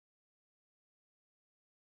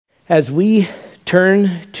As we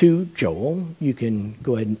turn to Joel, you can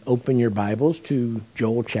go ahead and open your Bibles to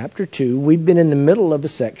Joel chapter 2. We've been in the middle of a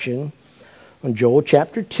section on Joel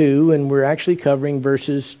chapter 2, and we're actually covering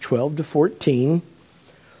verses 12 to 14.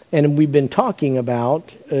 And we've been talking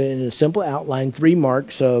about, in a simple outline, 3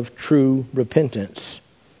 marks of true repentance.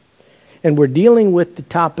 And we're dealing with the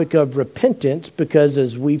topic of repentance because,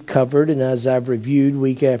 as we've covered and as I've reviewed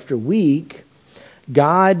week after week,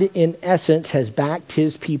 God, in essence, has backed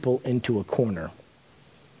His people into a corner.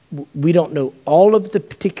 We don't know all of the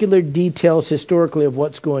particular details historically of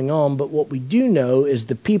what's going on, but what we do know is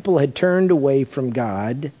the people had turned away from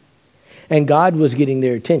God, and God was getting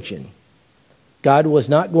their attention. God was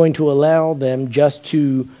not going to allow them just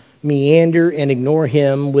to meander and ignore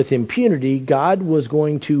Him with impunity. God was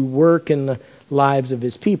going to work in the lives of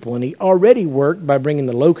His people. And He already worked by bringing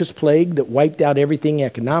the locust plague that wiped out everything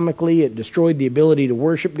economically. It destroyed the ability to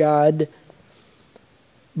worship God.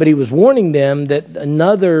 But He was warning them that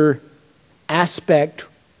another aspect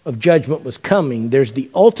of judgment was coming. There's the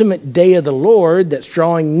ultimate day of the Lord that's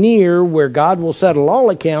drawing near, where God will settle all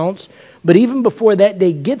accounts. But even before that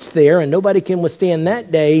day gets there, and nobody can withstand that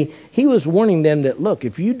day, He was warning them that, look,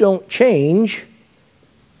 if you don't change,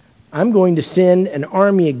 I'm going to send an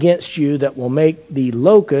army against you that will make the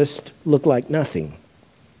locust look like nothing.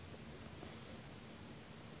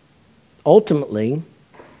 Ultimately,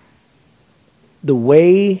 the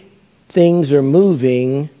way things are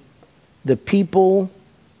moving, the people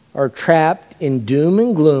are trapped in doom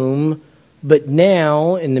and gloom, but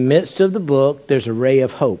now, in the midst of the book, there's a ray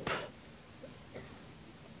of hope.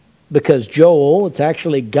 Because Joel, it's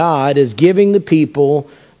actually God, is giving the people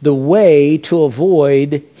the way to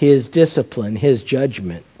avoid His discipline, His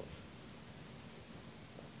judgment.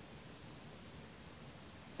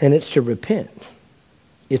 And it's to repent.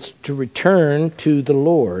 It's to return to the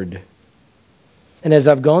Lord. And as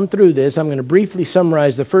I've gone through this, I'm going to briefly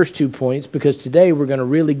summarize the first 2 points, because today we're going to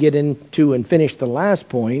really get into and finish the last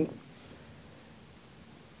point.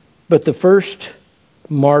 But the first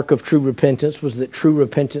mark of true repentance was that true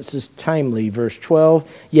repentance is timely. Verse 12,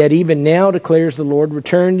 yet even now declares the Lord,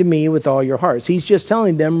 return to me with all your hearts. He's just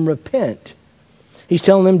telling them, repent. He's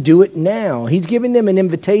telling them, do it now. He's giving them an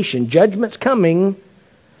invitation. Judgment's coming,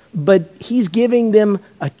 but He's giving them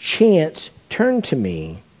a chance. Turn to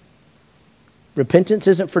me. Repentance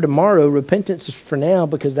isn't for tomorrow. Repentance is for now,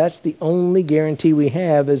 because that's the only guarantee we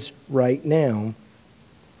have is right now.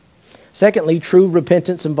 Secondly, true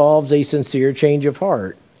repentance involves a sincere change of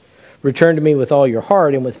heart. Return to me with all your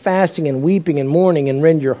heart, and with fasting and weeping and mourning, and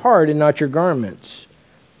rend your heart and not your garments.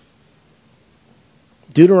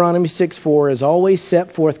 Deuteronomy 6:4 has always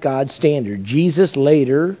set forth God's standard. Jesus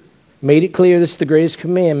later made it clear this is the greatest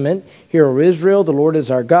commandment. Hear, O Israel, the Lord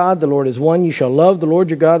is our God, the Lord is one. You shall love the Lord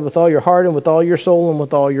your God with all your heart and with all your soul and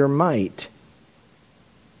with all your might.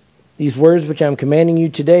 These words which I'm commanding you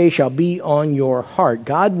today shall be on your heart.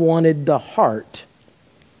 God wanted the heart.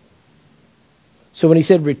 So when He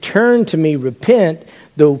said, return to me, repent,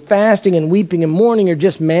 though fasting and weeping and mourning are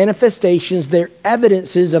just manifestations, they're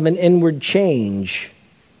evidences of an inward change.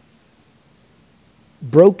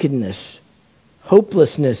 Brokenness,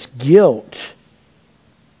 hopelessness, guilt.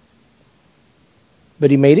 But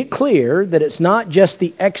He made it clear that it's not just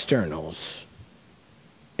the externals.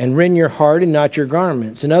 And rend your heart and not your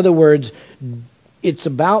garments. In other words, it's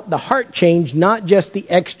about the heart change, not just the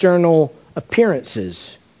external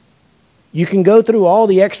appearances. You can go through all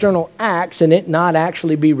the external acts and it not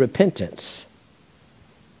actually be repentance.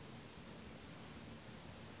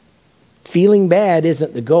 Feeling bad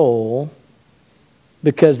isn't the goal,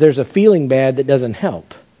 because there's a feeling bad that doesn't help.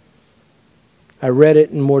 I read it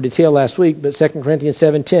in more detail last week, but 2 Corinthians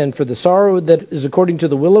 7:10, for the sorrow that is according to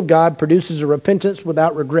the will of God produces a repentance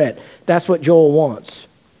without regret. That's what Joel wants.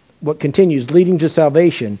 What continues, leading to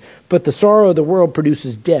salvation. But the sorrow of the world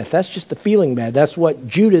produces death. That's just the feeling bad. That's what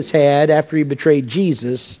Judas had after he betrayed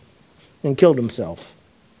Jesus and killed himself.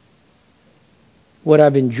 What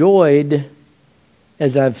I've enjoyed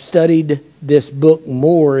as I've studied this book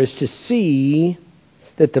more is to see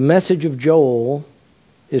that the message of Joel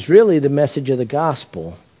is really the message of the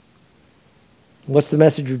gospel. What's the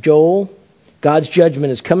message of Joel? God's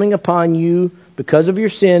judgment is coming upon you because of your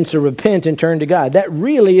sin, so repent and turn to God. That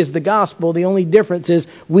really is the gospel. The only difference is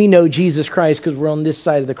we know Jesus Christ because we're on this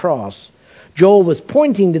side of the cross. Joel was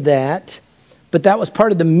pointing to that, but that was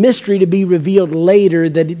part of the mystery to be revealed later,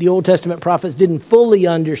 that the Old Testament prophets didn't fully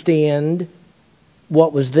understand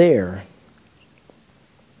what was there.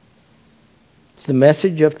 It's the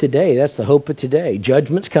message of today. That's the hope of today.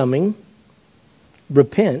 Judgment's coming.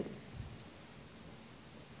 Repent.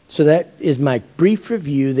 So that is my brief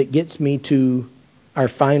review that gets me to our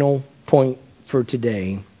final point for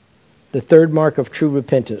today. The third mark of true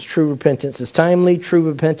repentance. True repentance is timely. True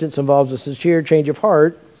repentance involves a sincere change of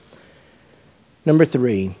heart. Number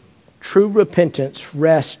 3, true repentance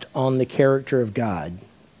rests on the character of God.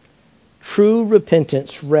 True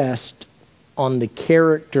repentance rests on the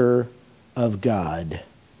character of God.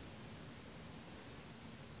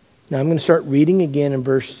 Now I'm going to start reading again in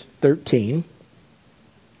verse 13.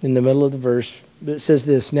 In the middle of the verse, it says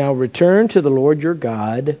this, "Now return to the Lord your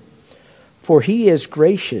God, for He is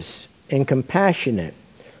gracious and compassionate,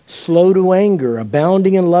 slow to anger,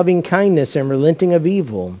 abounding in loving kindness and relenting of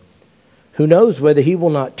evil. Who knows whether He will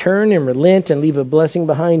not turn and relent and leave a blessing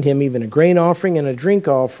behind Him, even a grain offering and a drink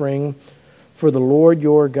offering for the Lord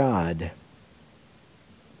your God."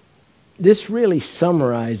 This really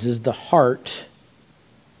summarizes the heart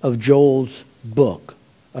of Joel's book,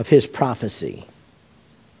 of his prophecy.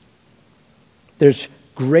 There's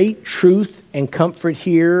great truth and comfort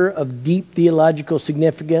here of deep theological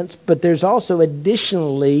significance, but there's also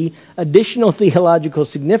additional theological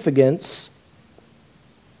significance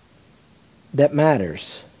that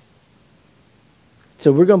matters.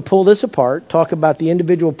 So we're going to pull this apart, talk about the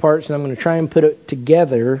individual parts, and I'm going to try and put it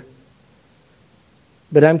together.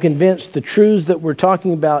 But I'm convinced the truths that we're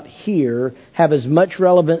talking about here have as much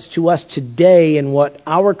relevance to us today and what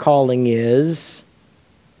our calling is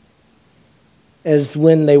as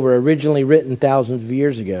when they were originally written thousands of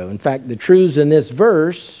years ago. In fact, the truths in this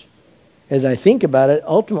verse, as I think about it,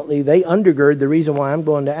 ultimately they undergird the reason why I'm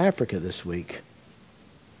going to Africa this week.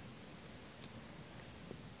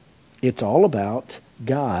 It's all about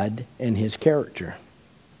God and His character.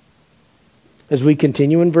 As we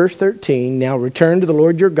continue in verse 13, "Now return to the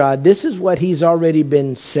Lord your God." This is what He's already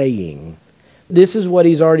been saying. This is what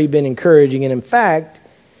He's already been encouraging. And in fact,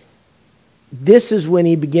 this is when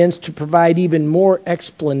He begins to provide even more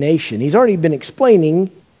explanation. He's already been explaining,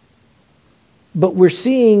 but we're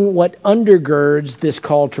seeing what undergirds this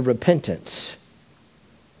call to repentance.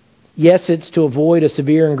 Yes, it's to avoid a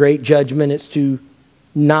severe and great judgment. It's to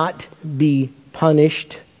not be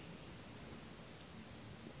punished.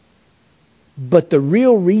 But the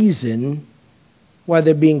real reason why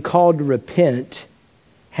they're being called to repent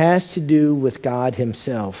has to do with God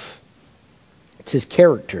Himself. It's His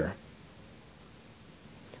character.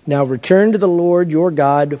 "Now return to the Lord your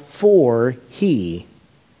God, for He."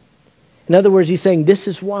 In other words, He's saying this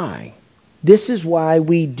is why. This is why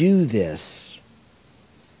we do this.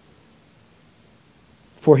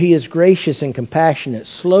 "For He is gracious and compassionate,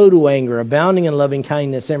 slow to anger, abounding in loving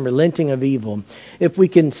kindness and relenting of evil." If we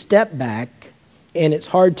can step back, and it's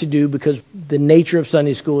hard to do because the nature of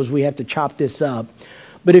Sunday school is we have to chop this up.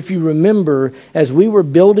 But if you remember, as we were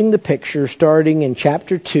building the picture starting in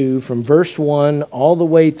chapter 2 from verse 1 all the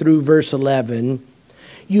way through verse 11,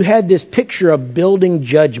 you had this picture of building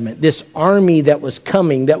judgment, this army that was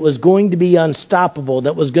coming, that was going to be unstoppable,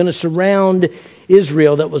 that was going to surround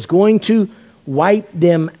Israel, that was going to wipe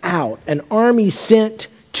them out. An army sent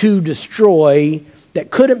to destroy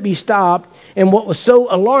that couldn't be stopped. And what was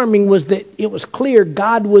so alarming was that it was clear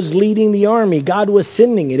God was leading the army. God was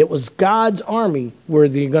sending it. It was God's army. Were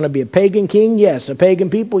there going to be a pagan king? Yes. A pagan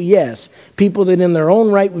people? Yes. People that in their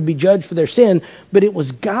own right would be judged for their sin. But it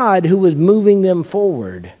was God who was moving them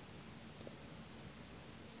forward.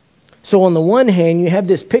 So on the one hand, you have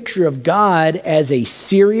this picture of God as a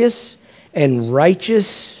serious and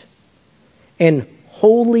righteous and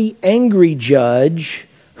wholly angry judge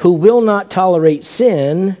who will not tolerate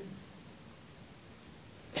sin.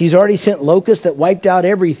 He's already sent locusts that wiped out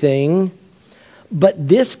everything. But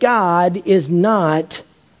this God is not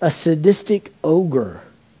a sadistic ogre.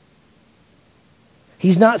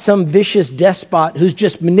 He's not some vicious despot who's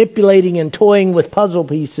just manipulating and toying with puzzle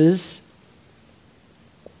pieces.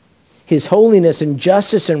 His holiness and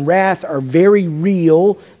justice and wrath are very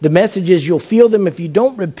real. The message is you'll feel them if you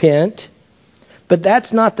don't repent. But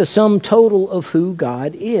that's not the sum total of who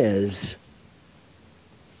God is.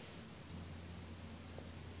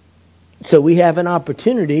 So we have an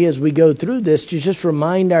opportunity as we go through this to just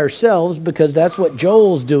remind ourselves, because that's what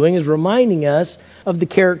Joel's doing, is reminding us of the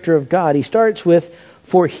character of God. He starts with,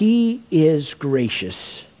 "For He is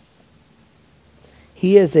gracious."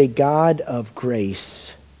 He is a God of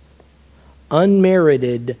grace,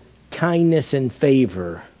 unmerited kindness and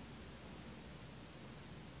favor.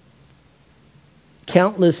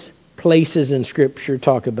 Countless places in Scripture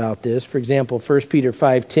talk about this. For example, 1 Peter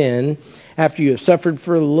 5:10, "After you have suffered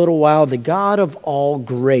for a little while, the God of all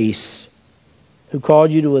grace, who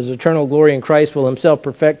called you to His eternal glory in Christ, will Himself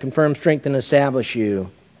perfect, confirm, strengthen, and establish you."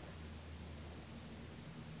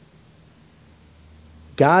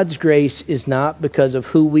 God's grace is not because of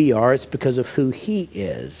who we are, it's because of who He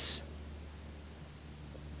is.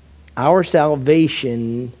 Our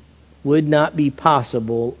salvation would not be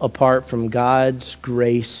possible apart from God's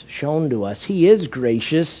grace shown to us. He is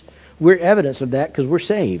gracious. We're evidence of that because we're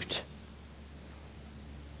saved.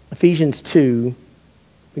 Ephesians 2,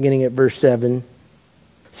 beginning at verse 7.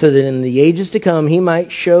 So that in the ages to come He might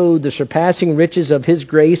show the surpassing riches of His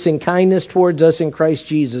grace and kindness towards us in Christ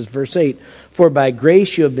Jesus. Verse 8. For by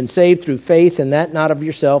grace you have been saved through faith, and that not of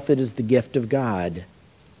yourself, it is the gift of God.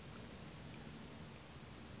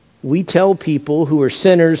 We tell people who are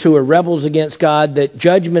sinners, who are rebels against God, that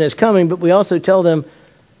judgment is coming, but we also tell them,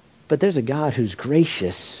 but there's a God who's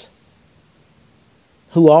gracious,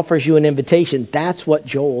 who offers you an invitation. That's what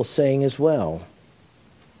Joel's saying as well.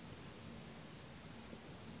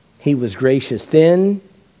 He was gracious then.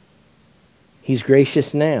 He's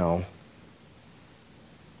gracious now.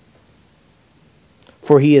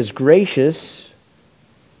 For He is gracious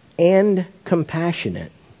and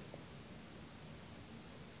compassionate.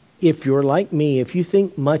 If you're like me, if you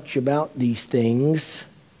think much about these things,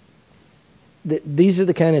 these are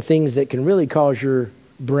the kind of things that can really cause your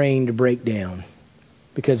brain to break down.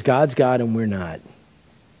 Because God's God and we're not.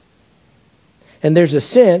 And there's a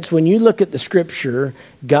sense, when you look at the Scripture,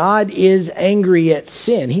 God is angry at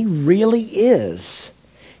sin. He really is.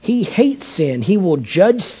 He hates sin. He will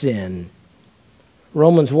judge sin.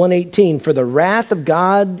 Romans 1:18, for the wrath of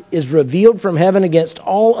God is revealed from heaven against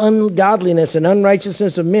all ungodliness and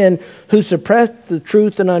unrighteousness of men who suppress the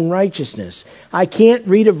truth and unrighteousness. I can't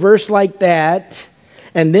read a verse like that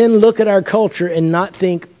and then look at our culture and not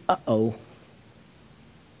think, uh-oh.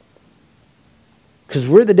 Because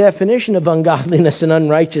we're the definition of ungodliness and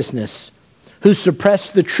unrighteousness, who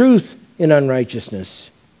suppress the truth in unrighteousness.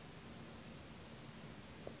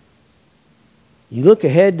 You look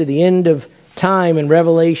ahead to the end of time in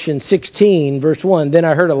Revelation 16, verse 1. Then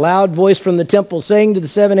I heard a loud voice from the temple saying to the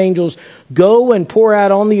seven angels, go and pour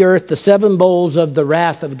out on the earth the seven bowls of the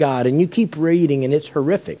wrath of God. And you keep reading and it's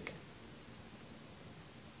horrific.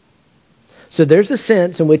 So there's a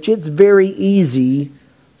sense in which it's very easy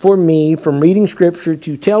for me, from reading Scripture,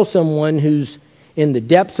 to tell someone who's in the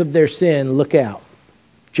depths of their sin, look out,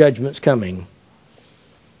 judgment's coming.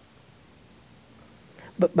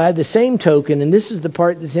 But by the same token, and this is the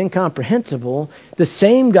part that's incomprehensible, the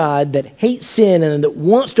same God that hates sin and that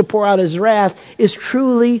wants to pour out His wrath is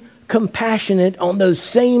truly compassionate on those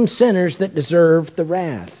same sinners that deserve the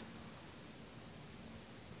wrath.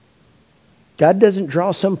 God doesn't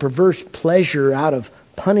draw some perverse pleasure out of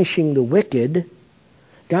punishing the wicked.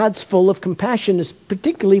 God's full of compassion,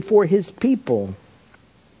 particularly for His people.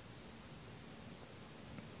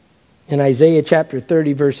 In Isaiah chapter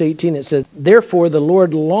 30, verse 18, it says, therefore the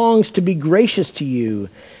Lord longs to be gracious to you,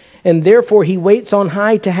 and therefore He waits on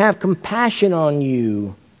high to have compassion on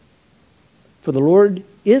you. For the Lord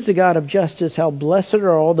is a God of justice. How blessed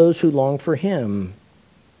are all those who long for Him.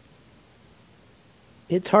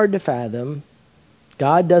 It's hard to fathom.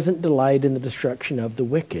 God doesn't delight in the destruction of the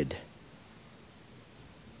wicked.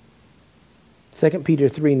 2 Peter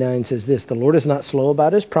 3:9 says this, the Lord is not slow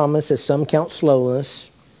about His promise, as some count slowness,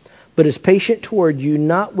 but is patient toward you,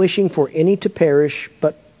 not wishing for any to perish,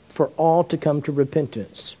 but for all to come to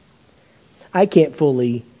repentance. I can't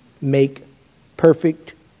fully make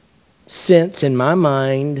perfect sense in my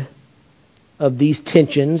mind of these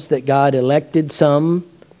tensions that God elected some,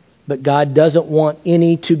 but God doesn't want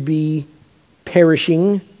any to be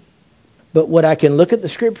perishing. But what I can look at the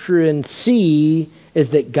Scripture and see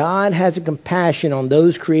is that God has a compassion on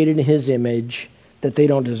those created in His image that they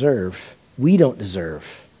don't deserve. We don't deserve.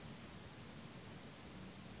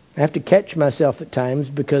 I have to catch myself at times,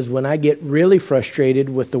 because when I get really frustrated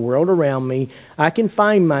with the world around me, I can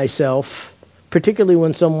find myself, particularly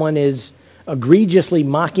when someone is egregiously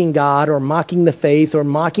mocking God or mocking the faith or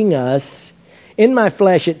mocking us, in my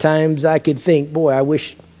flesh at times I could think, boy, I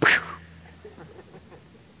wish...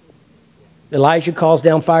 Elijah calls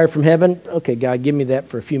down fire from heaven. Okay, God, give me that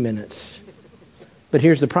for a few minutes. But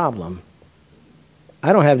here's the problem.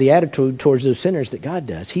 I don't have the attitude towards those sinners that God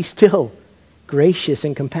does. He's still gracious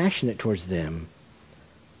and compassionate towards them.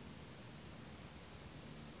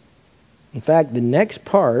 In fact, the next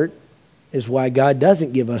part is why God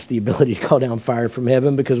doesn't give us the ability to call down fire from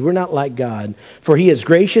heaven, because we're not like God. For He is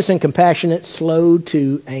gracious and compassionate, slow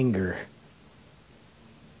to anger.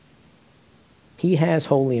 He has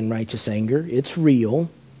holy and righteous anger. It's real.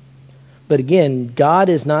 But again, God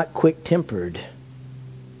is not quick-tempered.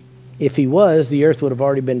 If He was, the earth would have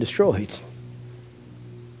already been destroyed.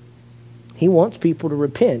 He wants people to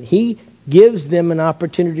repent. He gives them an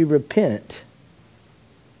opportunity to repent.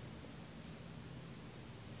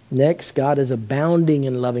 Next, God is abounding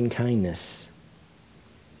in loving kindness.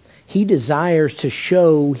 He desires to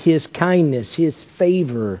show His kindness, His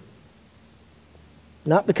favor.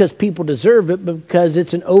 Not because people deserve it, but because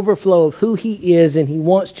it's an overflow of who He is, and He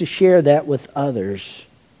wants to share that with others.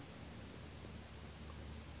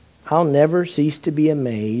 I'll never cease to be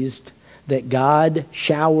amazed that God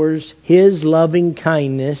showers His loving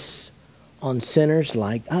kindness on sinners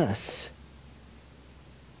like us.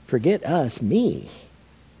 Forget us, me.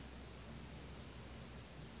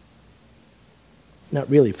 Not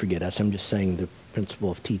really forget us. I'm just saying the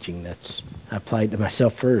principle of teaching. I applied to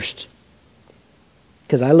myself first.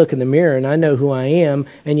 Because I look in the mirror and I know who I am,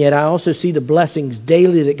 and yet I also see the blessings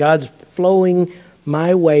daily that God's flowing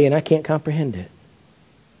my way, and I can't comprehend it.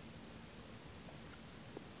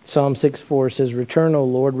 Psalm 6:4 says, "Return, O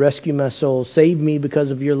Lord, rescue my soul. Save me because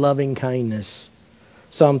of your loving kindness."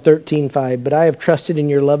 Psalm 13:5, "But I have trusted in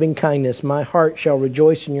your loving kindness. My heart shall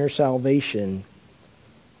rejoice in your salvation."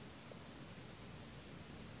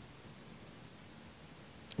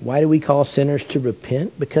 Why do we call sinners to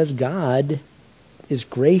repent? Because God is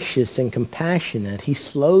gracious and compassionate. He's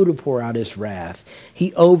slow to pour out His wrath.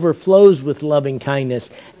 He overflows with loving kindness.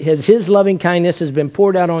 As His loving kindness has been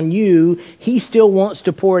poured out on you, He still wants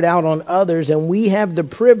to pour it out on others, and we have the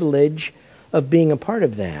privilege of being a part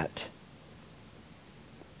of that.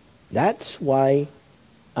 That's why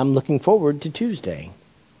I'm looking forward to Tuesday.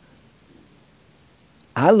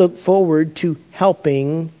 I look forward to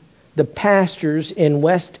helping the pastors in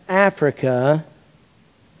West Africa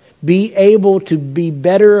be able to be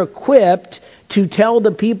better equipped to tell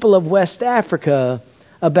the people of West Africa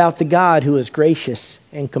about the God who is gracious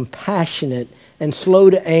and compassionate and slow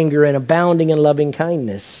to anger and abounding in loving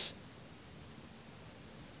kindness.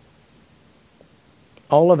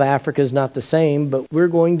 All of Africa is not the same, but we're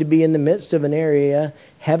going to be in the midst of an area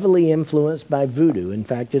heavily influenced by voodoo. In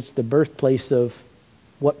fact, it's the birthplace of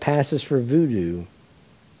what passes for voodoo.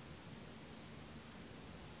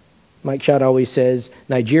 Mike Schott always says,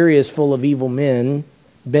 Nigeria is full of evil men,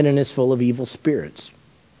 Benin is full of evil spirits.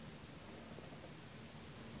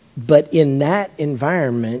 But in that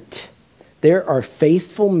environment, there are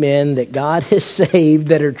faithful men that God has saved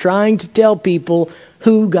that are trying to tell people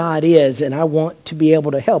who God is, and I want to be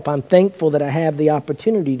able to help. I'm thankful that I have the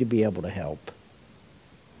opportunity to be able to help.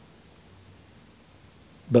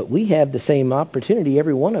 But we have the same opportunity,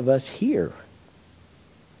 every one of us here.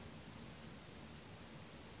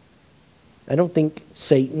 I don't think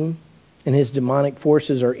Satan and his demonic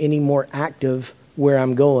forces are any more active where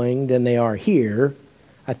I'm going than they are here.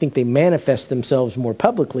 I think they manifest themselves more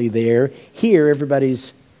publicly there. Here,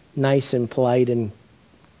 everybody's nice and polite and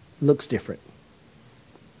looks different.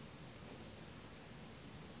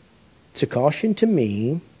 It's a caution to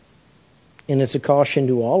me, and it's a caution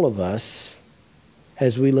to all of us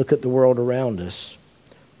as we look at the world around us,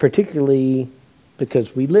 particularly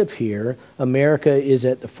because we live here. America is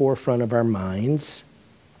at the forefront of our minds.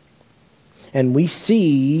 And we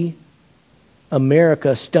see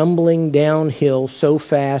America stumbling downhill so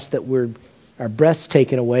fast that our breath's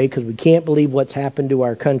taken away because we can't believe what's happened to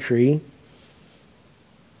our country.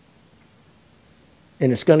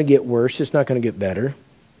 And it's going to get worse. It's not going to get better.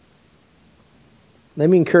 Let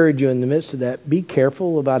me encourage you in the midst of that, be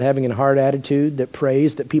careful about having a hard attitude that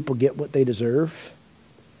prays that people get what they deserve.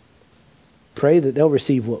 Pray that they'll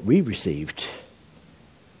receive what we received.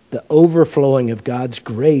 The overflowing of God's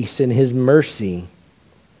grace and His mercy.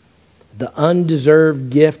 The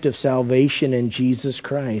undeserved gift of salvation in Jesus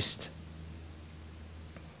Christ.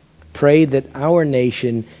 Pray that our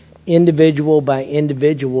nation, individual by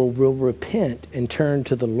individual, will repent and turn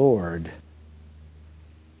to the Lord.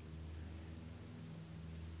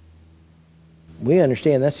 We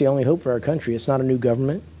understand that's the only hope for our country. It's not a new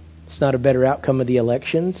government. It's not a better outcome of the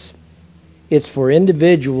elections. It's for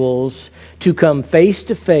individuals to come face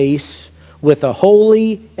to face with a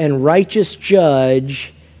holy and righteous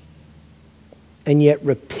judge and yet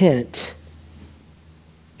repent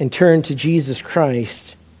and turn to Jesus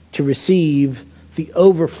Christ to receive the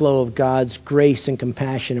overflow of God's grace and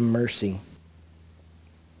compassion and mercy.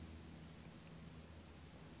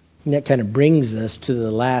 And that kind of brings us to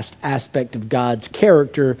the last aspect of God's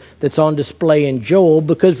character that's on display in Joel,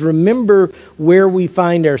 because remember where we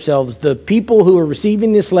find ourselves. The people who are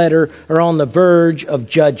receiving this letter are on the verge of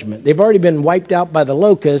judgment. They've already been wiped out by the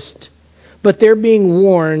locust, but they're being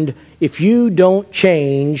warned, if you don't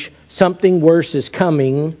change, something worse is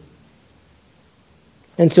coming.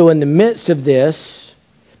 And so in the midst of this,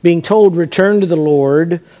 being told, return to the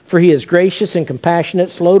Lord, for He is gracious and compassionate,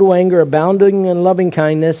 slow to anger, abounding in loving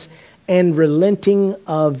kindness, and relenting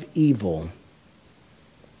of evil.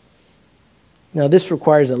 Now, this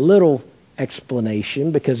requires a little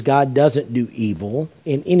explanation because God doesn't do evil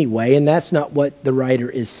in any way, and that's not what the writer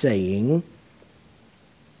is saying.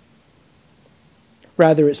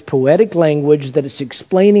 Rather, it's poetic language that is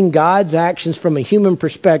explaining God's actions from a human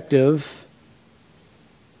perspective.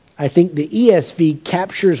 I think the ESV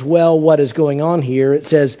captures well what is going on here. It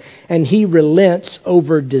says, and he relents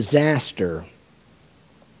over disaster.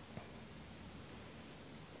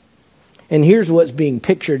 And here's what's being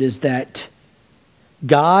pictured is that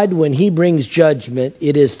God, when he brings judgment,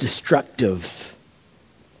 it is destructive.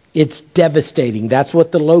 It's devastating. That's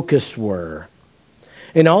what the locusts were.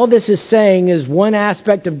 And all this is saying is one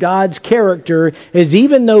aspect of God's character is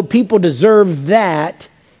even though people deserve that,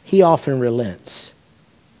 he often relents.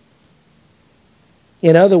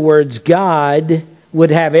 In other words, God would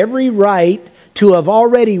have every right to have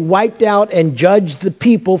already wiped out and judged the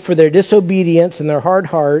people for their disobedience and their hard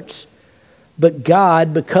hearts. But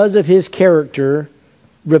God, because of his character,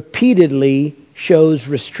 repeatedly shows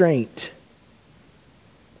restraint.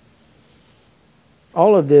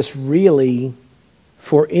 All of this really,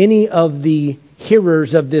 for any of the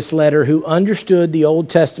hearers of this letter who understood the Old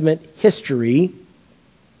Testament history,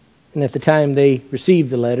 and at the time they received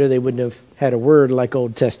the letter, they wouldn't have had a word like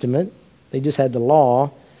Old Testament. They just had the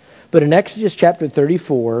law. But in Exodus chapter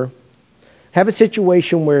 34, have a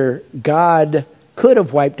situation where God could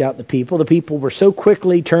have wiped out the people. The people were so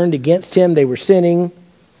quickly turned against him, they were sinning.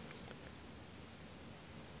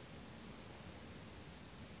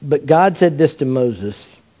 But God said this to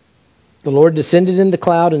Moses. The Lord descended in the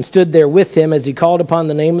cloud and stood there with him as he called upon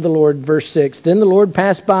the name of the Lord. Verse 6. Then the Lord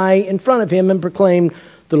passed by in front of him and proclaimed,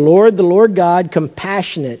 the Lord God,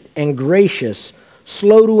 compassionate and gracious,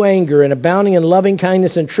 slow to anger and abounding in loving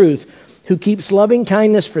kindness and truth, who keeps loving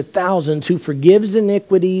kindness for thousands, who forgives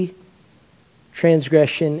iniquity,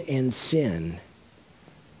 transgression, and sin.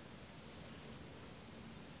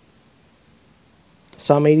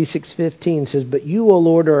 Psalm 86:15 says, but you, O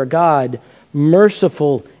Lord, are a God,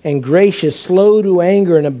 merciful and gracious, slow to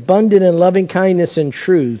anger, and abundant in loving kindness and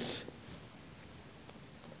truth.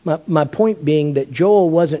 My point being that Joel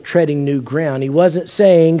wasn't treading new ground. He wasn't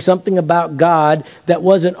saying something about God that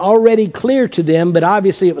wasn't already clear to them, but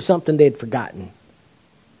obviously it was something they'd forgotten.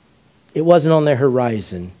 It wasn't on their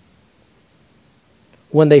horizon.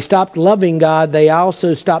 When they stopped loving God, they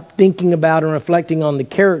also stopped thinking about and reflecting on the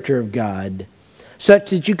character of God. Such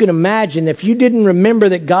that you can imagine if you didn't remember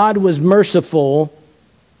that God was merciful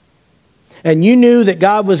and you knew that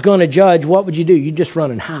God was going to judge, what would you do? You'd just run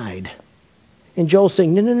and hide. And Joel's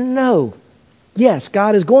saying, no. Yes,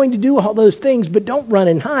 God is going to do all those things, but don't run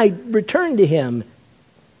and hide. Return to him.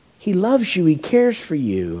 He loves you. He cares for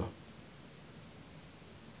you.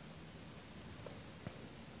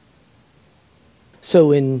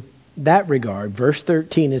 So in that regard, verse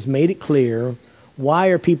 13 has made it clear. Why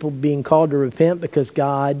are people being called to repent? Because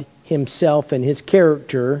God himself and his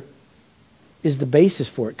character is the basis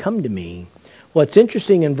for it. Come to me. What's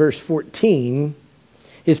interesting in verse 14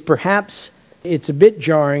 is perhaps it's a bit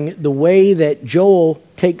jarring the way that Joel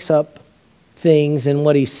takes up things and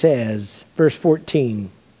what he says. Verse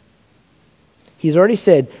 14. He's already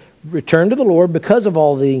said, return to the Lord because of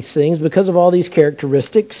all these things, because of all these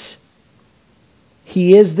characteristics.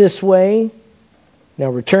 He is this way.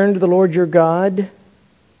 Now return to the Lord your God.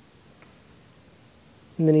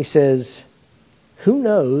 And then he says, who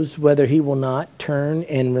knows whether he will not turn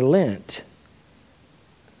and relent?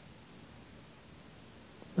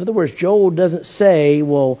 In other words, Joel doesn't say,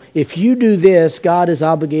 well, if you do this, God is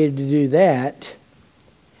obligated to do that.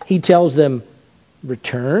 He tells them,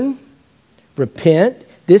 return, repent.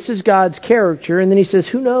 This is God's character. And then he says,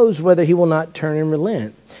 who knows whether he will not turn and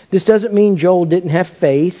relent? This doesn't mean Joel didn't have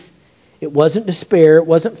faith. It wasn't despair. It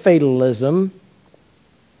wasn't fatalism.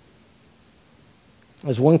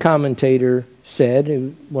 As one commentator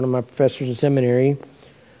said, one of my professors in seminary,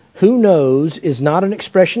 who knows is not an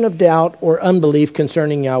expression of doubt or unbelief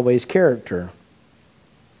concerning Yahweh's character.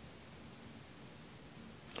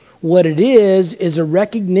 What it is a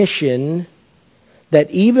recognition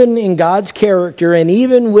that even in God's character and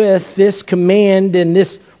even with this command and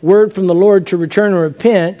this word from the Lord to return and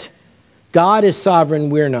repent, God is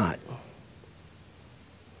sovereign, we're not.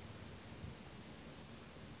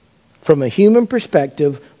 From a human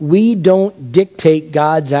perspective, we don't dictate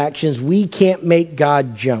God's actions. We can't make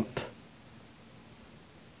God jump.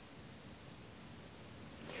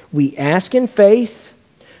 We ask in faith,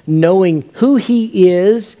 knowing who he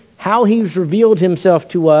is, how he's revealed himself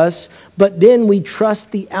to us, but then we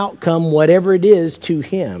trust the outcome, whatever it is, to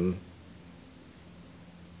him.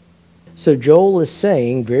 So Joel is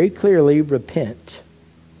saying very clearly, repent.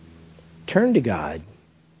 Turn to God.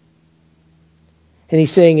 And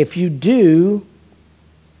he's saying, if you do,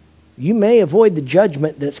 you may avoid the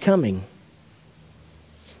judgment that's coming.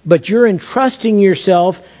 But you're entrusting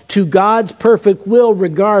yourself to God's perfect will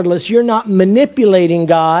regardless. You're not manipulating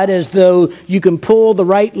God as though you can pull the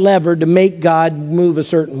right lever to make God move a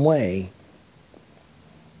certain way.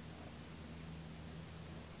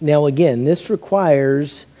 Now again, this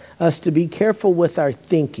requires us to be careful with our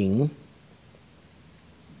thinking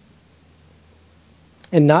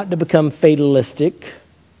and not to become fatalistic.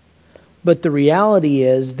 But the reality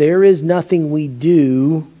is, there is nothing we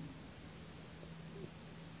do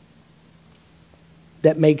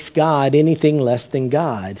that makes God anything less than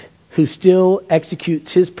God, who still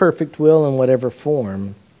executes His perfect will in whatever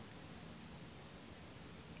form.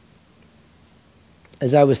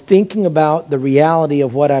 As I was thinking about the reality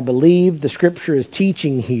of what I believe the Scripture is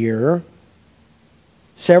teaching here,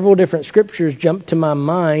 several different Scriptures jumped to my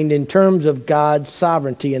mind in terms of God's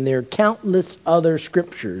sovereignty, and there are countless other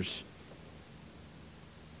Scriptures.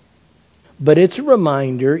 But it's a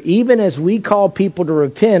reminder, even as we call people to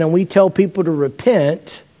repent and we tell people to repent,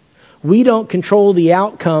 we don't control the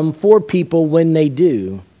outcome for people when they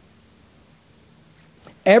do.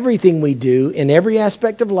 Everything we do in every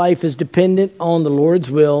aspect of life is dependent on the Lord's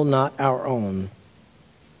will, not our own.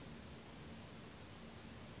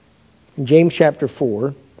 In James chapter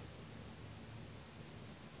 4,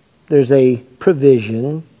 there's a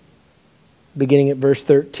provision beginning at verse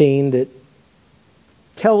 13 that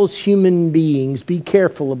tells human beings, be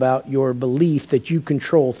careful about your belief that you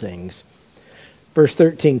control things. Verse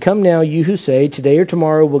 13, come now, you who say, today or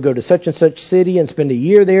tomorrow we'll go to such and such city and spend a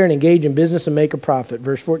year there and engage in business and make a profit.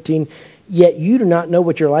 Verse 14, yet you do not know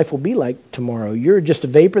what your life will be like tomorrow. You're just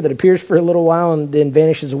a vapor that appears for a little while and then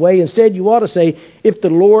vanishes away. Instead, you ought to say, if the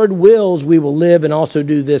Lord wills, we will live and also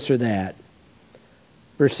do this or that.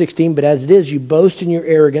 Verse 16, but as it is, you boast in your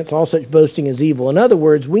arrogance. All such boasting is evil. In other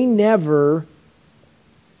words, we never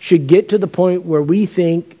should get to the point where we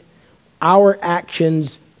think our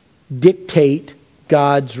actions dictate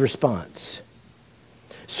God's response.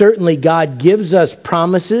 Certainly God gives us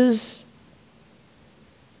promises,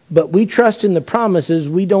 but we trust in the promises.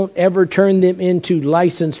 We don't ever turn them into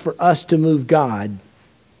license for us to move God.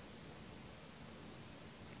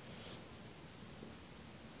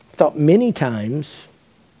 I've thought many times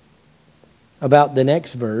about the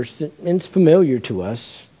next verse, and it's familiar to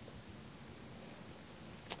us.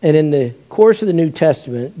 And in the course of the New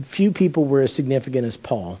Testament, few people were as significant as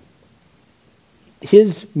Paul.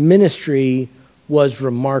 His ministry was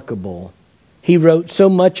remarkable. He wrote so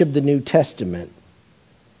much of the New Testament.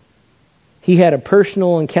 He had a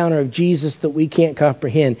personal encounter of Jesus that we can't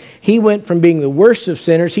comprehend. He went from being the worst of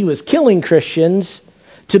sinners, he was killing Christians,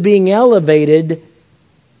 to being elevated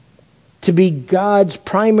to be God's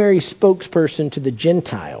primary spokesperson to the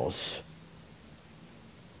Gentiles.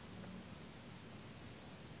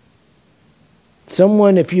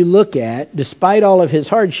 Someone, if you look at, despite all of his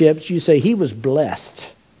hardships, you say he was blessed.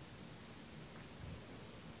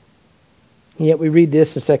 And yet we read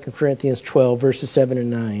this in 2 Corinthians 12, verses 7 and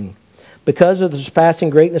 9. Because of the surpassing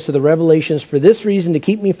greatness of the revelations, for this reason, to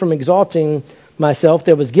keep me from exalting myself,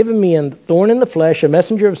 there was given me a thorn in the flesh, a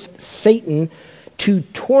messenger of Satan, to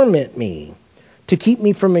torment me, to keep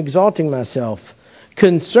me from exalting myself.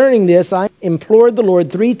 Concerning this, I implored the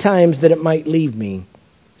Lord 3 times that it might leave me.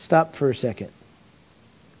 Stop for a second.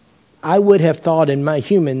 I would have thought in my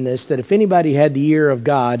humanness that if anybody had the ear of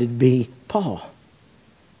God, it'd be Paul.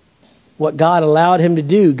 What God allowed him to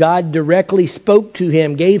do, God directly spoke to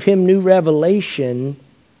him, gave him new revelation.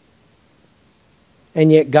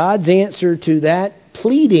 And yet God's answer to that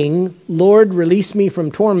pleading, Lord, release me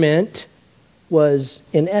from torment, was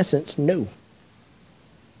in essence, no.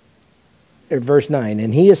 Verse 9,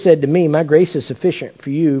 and he has said to me, my grace is sufficient for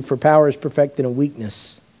you, for power is perfected in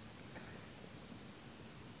weakness.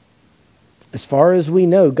 As far as we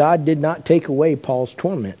know, God did not take away Paul's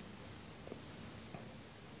torment.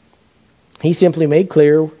 He simply made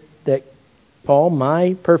clear that, Paul,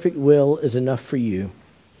 my perfect will is enough for you.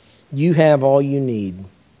 You have all you need.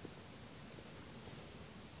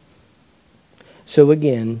 So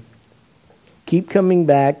again, keep coming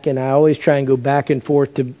back, and I always try and go back and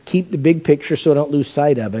forth to keep the big picture so I don't lose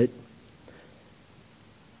sight of it.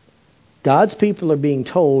 God's people are being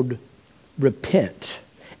told, repent.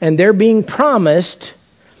 And they're being promised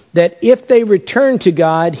that if they return to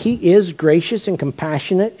God, He is gracious and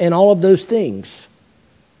compassionate and all of those things.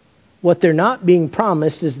 What they're not being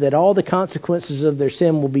promised is that all the consequences of their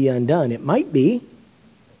sin will be undone. It might be,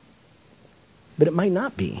 but it might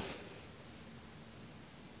not be.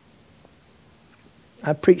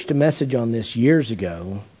 I preached a message on this years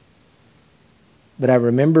ago, but I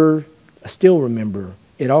remember I still remember.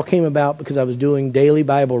 It all came about because I was doing daily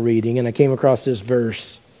Bible reading, and I came across this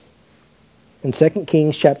verse. In 2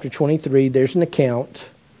 Kings chapter 23, there's an account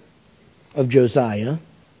of Josiah,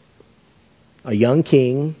 a young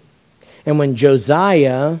king. And when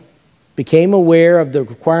Josiah became aware of the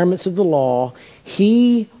requirements of the law,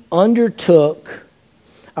 he undertook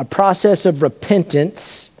a process of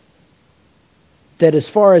repentance that, as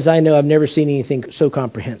far as I know, I've never seen anything so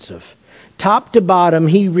comprehensive. Top to bottom,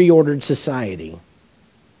 he reordered society.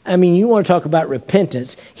 I mean, you want to talk about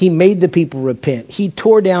repentance. He made the people repent. He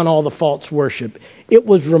tore down all the false worship. It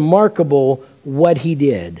was remarkable what he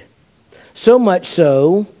did. So much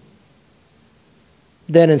so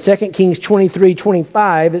that in 2 Kings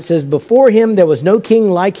 23:25 it says, "Before him there was no king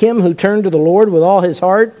like him who turned to the Lord with all his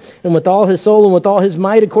heart and with all his soul and with all his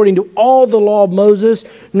might according to all the law of Moses,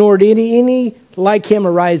 nor did any like him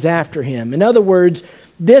arise after him." In other words,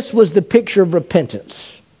 this was the picture of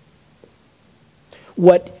repentance.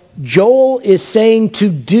 What Joel is saying to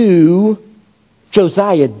do,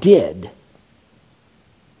 Josiah did.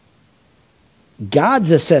 God's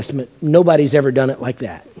assessment, nobody's ever done it like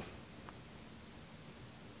that.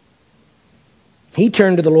 He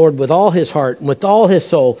turned to the Lord with all his heart, and with all his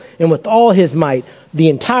soul, and with all his might, the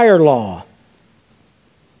entire law.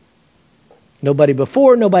 Nobody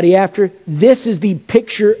before, nobody after. This is the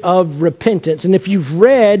picture of repentance. And if you've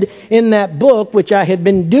read in that book, which I had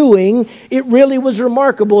been doing, it really was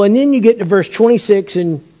remarkable. And then you get to verse 26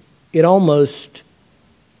 and it almost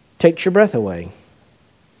takes your breath away.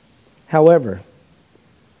 However,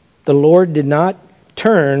 the Lord did not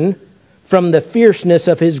turn from the fierceness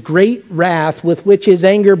of his great wrath with which his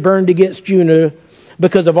anger burned against Judah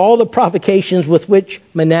because of all the provocations with which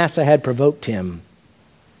Manasseh had provoked him.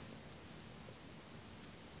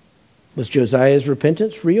 Was Josiah's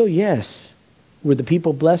repentance real? Yes. Were the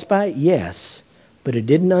people blessed by it? Yes. But it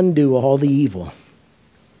didn't undo all the evil.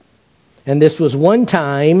 And this was one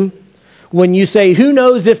time when you say, who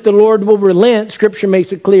knows if the Lord will relent? Scripture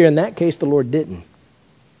makes it clear. In that case, the Lord didn't.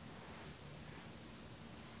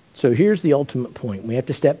 So here's the ultimate point. We have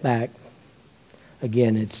to step back.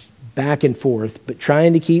 Again, it's back and forth, but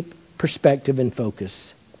trying to keep perspective and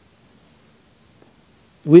focus.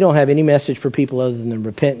 We don't have any message for people other than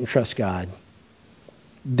repent and trust God.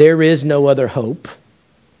 There is no other hope.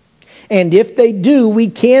 And if they do,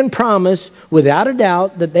 we can promise without a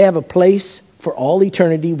doubt that they have a place for all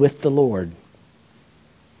eternity with the Lord.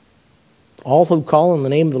 All who call on the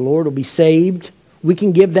name of the Lord will be saved. We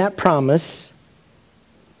can give that promise.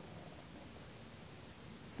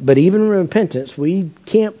 But even in repentance, we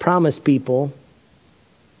can't promise people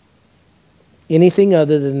anything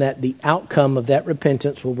other than that the outcome of that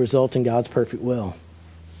repentance will result in God's perfect will.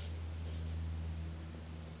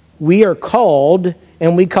 We are called,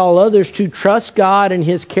 and we call others to trust God and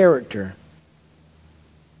His character.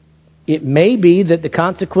 It may be that the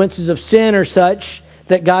consequences of sin are such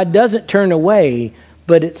that God doesn't turn away,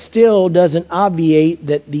 but it still doesn't obviate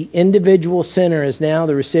that the individual sinner is now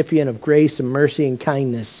the recipient of grace and mercy and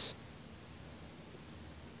kindness.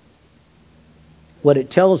 What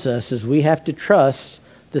it tells us is we have to trust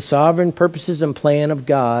the sovereign purposes and plan of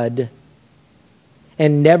God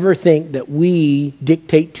and never think that we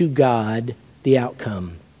dictate to God the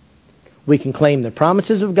outcome. We can claim the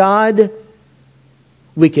promises of God.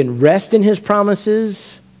 We can rest in His promises.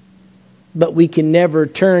 But we can never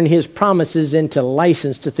turn His promises into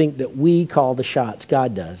license to think that we call the shots.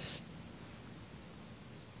 God does.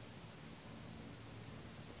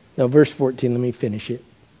 Now, verse 14, let me finish it.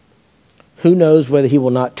 Who knows whether He will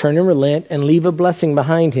not turn and relent and leave a blessing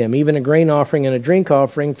behind Him, even a grain offering and a drink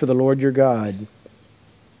offering for the Lord your God.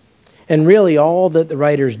 And really all that the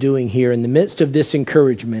writer is doing here in the midst of this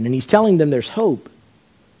encouragement, and he's telling them there's hope.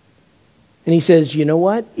 And he says, you know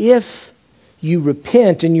what? If you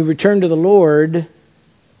repent and you return to the Lord,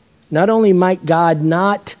 not only might God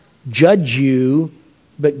not judge you,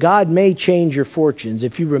 but God may change your fortunes.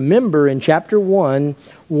 If you remember in chapter 1,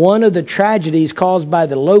 one of the tragedies caused by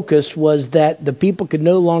the locusts was that the people could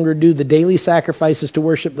no longer do the daily sacrifices to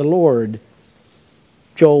worship the Lord.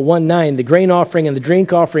 Joel 1:9, the grain offering and the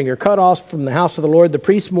drink offering are cut off from the house of the Lord. The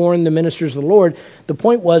priests mourn, the ministers of the Lord. The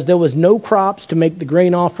point was there was no crops to make the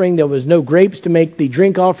grain offering. There was no grapes to make the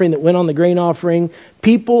drink offering that went on the grain offering.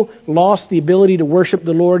 People lost the ability to worship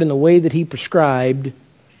the Lord in the way that He prescribed.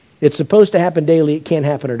 It's supposed to happen daily. It can't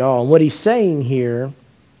happen at all. And what He's saying here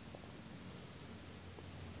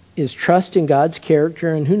is trust in God's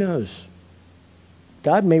character, and who knows?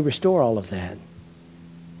 God may restore all of that.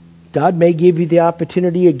 God may give you the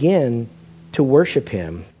opportunity again to worship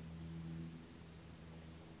Him.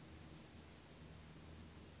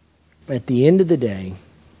 At the end of the day,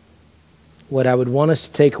 what I would want us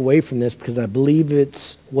to take away from this, because I believe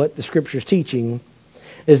it's what the Scripture is teaching,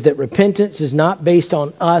 is that repentance is not based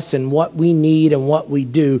on us and what we need and what we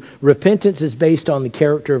do. Repentance is based on the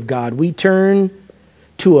character of God. We turn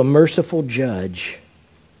to a merciful judge.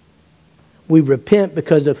 We repent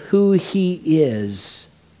because of who He is.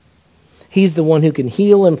 He's the one who can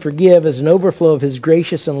heal and forgive as an overflow of His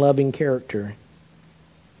gracious and loving character.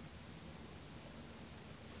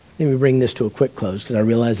 Let me bring this to a quick close, because I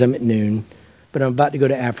realize I'm at noon, but I'm about to go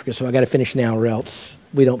to Africa, so I got to finish now or else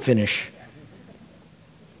we don't finish.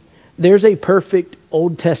 There's a perfect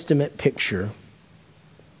Old Testament picture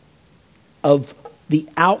of the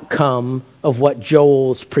outcome of what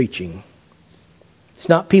Joel's preaching. It's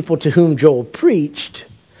not people to whom Joel preached,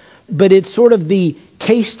 but it's sort of the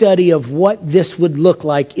case study of what this would look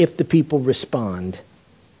like if the people respond.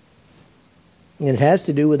 And it has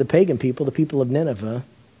to do with the pagan people, the people of Nineveh,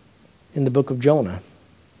 in the book of Jonah.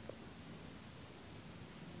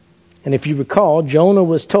 And if you recall, Jonah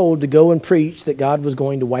was told to go and preach that God was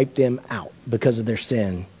going to wipe them out because of their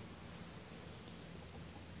sin.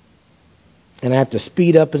 And I have to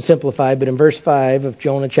speed up and simplify, but in verse 5 of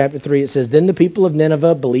Jonah chapter 3 it says, "Then the people of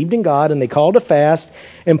Nineveh believed in God, and they called a fast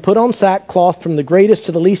and put on sackcloth from the greatest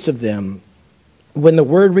to the least of them. When the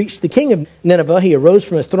word reached the king of Nineveh, he arose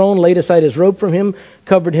from his throne, laid aside his robe from him,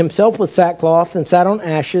 covered himself with sackcloth, and sat on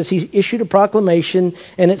ashes. He issued a proclamation,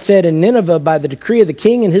 and it said, 'In Nineveh, by the decree of the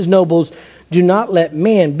king and his nobles, do not let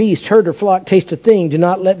man, beast, herd, or flock taste a thing. Do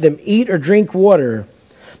not let them eat or drink water.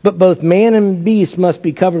 But both man and beast must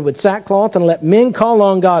be covered with sackcloth, and let men call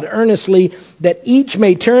on God earnestly, that each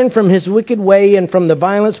may turn from his wicked way and from the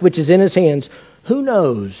violence which is in his hands.'" Who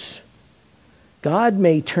knows? God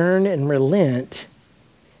may turn and relent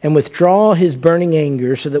and withdraw His burning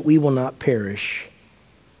anger so that we will not perish.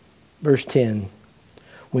 Verse 10,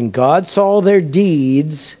 "When God saw their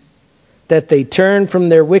deeds, that they turned from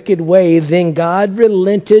their wicked way, then God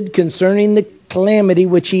relented concerning the calamity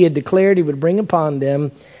which He had declared He would bring upon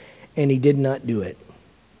them, and He did not do it."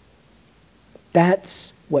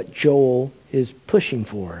 That's what Joel is pushing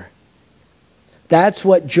for. That's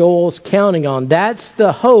what Joel's counting on. That's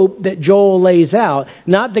the hope that Joel lays out.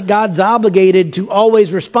 Not that God's obligated to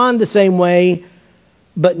always respond the same way,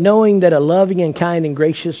 but knowing that a loving and kind and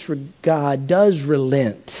gracious God does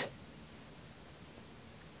relent.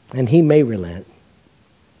 And He may relent.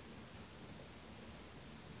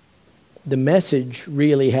 The message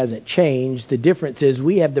really hasn't changed. The difference is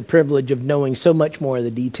we have the privilege of knowing so much more of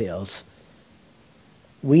the details.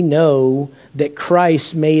 We know that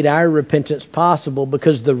Christ made our repentance possible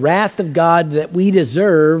because the wrath of God that we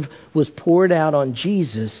deserve was poured out on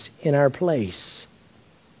Jesus in our place.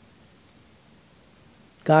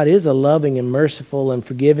 God is a loving and merciful and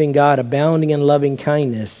forgiving God, abounding in loving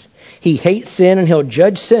kindness. He hates sin and He'll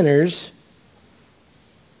judge sinners,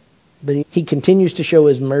 but He continues to show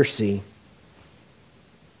His mercy.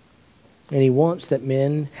 And He wants that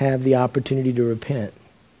men have the opportunity to repent,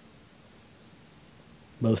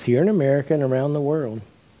 both here in America and around the world.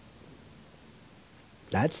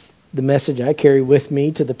 That's the message I carry with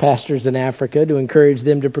me to the pastors in Africa to encourage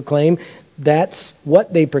them to proclaim. That's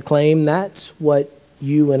what they proclaim. That's what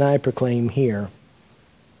you and I proclaim here.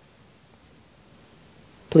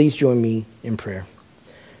 Please join me in prayer.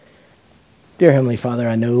 Dear Heavenly Father,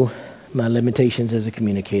 I know my limitations as a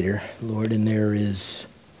communicator, Lord, and there is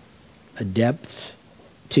a depth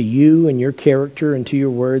to you and your character and to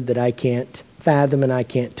your word that I can't fathom and I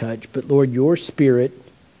can't touch. But Lord, your Spirit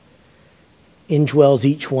indwells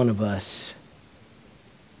each one of us.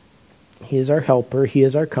 He is our helper. He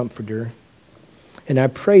is our comforter. And I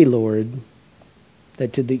pray, Lord,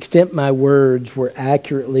 that to the extent my words were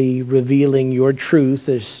accurately revealing your truth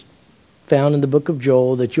as found in the book of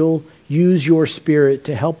Joel, that you'll use your Spirit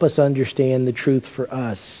to help us understand the truth for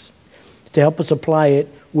us, to help us apply it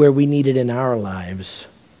where we need it in our lives.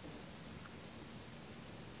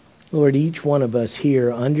 Lord, each one of us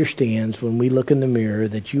here understands when we look in the mirror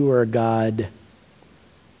that you are a God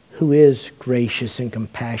who is gracious and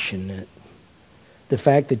compassionate. The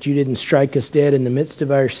fact that you didn't strike us dead in the midst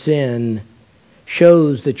of our sin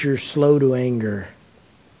shows that you're slow to anger.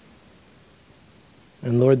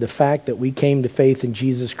 And Lord, the fact that we came to faith in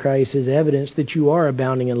Jesus Christ is evidence that you are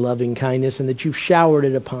abounding in loving kindness and that you've showered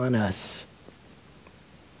it upon us.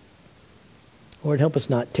 Lord, help us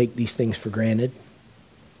not take these things for granted.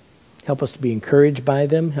 Help us to be encouraged by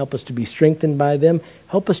them. Help us to be strengthened by them.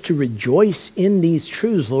 Help us to rejoice in these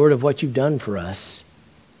truths, Lord, of what you've done for us.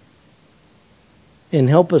 And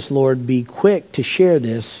help us, Lord, be quick to share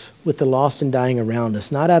this with the lost and dying around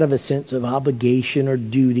us, not out of a sense of obligation or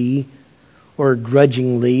duty or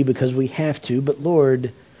grudgingly because we have to, but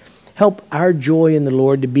Lord, Help our joy in the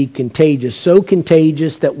Lord to be contagious, so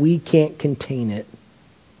contagious that we can't contain it.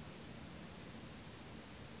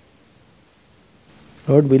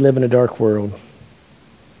 Lord, we live in a dark world.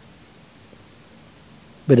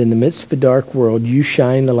 But in the midst of a dark world, you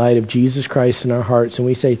shine the light of Jesus Christ in our hearts, and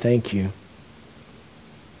we say thank you.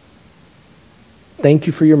 Thank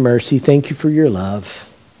you for your mercy. Thank you for your love.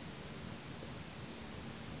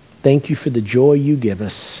 Thank you for the joy you give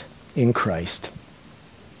us in Christ.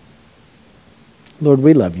 Lord,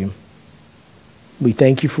 we love you. We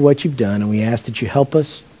thank you for what you've done, and we ask that you help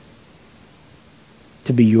us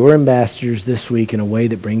to be your ambassadors this week in a way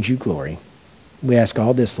that brings you glory. We ask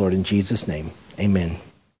all this, Lord, in Jesus' name. Amen.